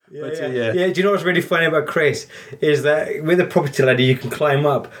Yeah. Do you know what's really funny about Chris is that with a property ladder you can climb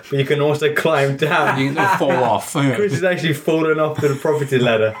up, but you can also climb down. You can fall off. Chris is actually fallen off the property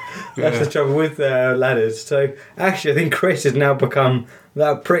ladder. That's the trouble with ladders. So actually, I think Chris has now become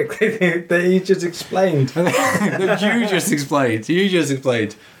that prick that he just explained. That you just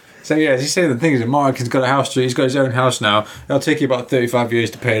explained. So yeah, as you say, the thing is that Mark has got a house. He's got his own house now. It'll take you about 35 years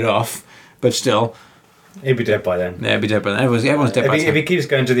to pay it off, but still. He'll be dead by then. Yeah, he'll be dead by then. Everyone's dead by then. If he keeps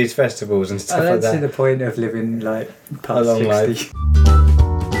going to these festivals and stuff like that. I don't see the point of living like past a long 60. life.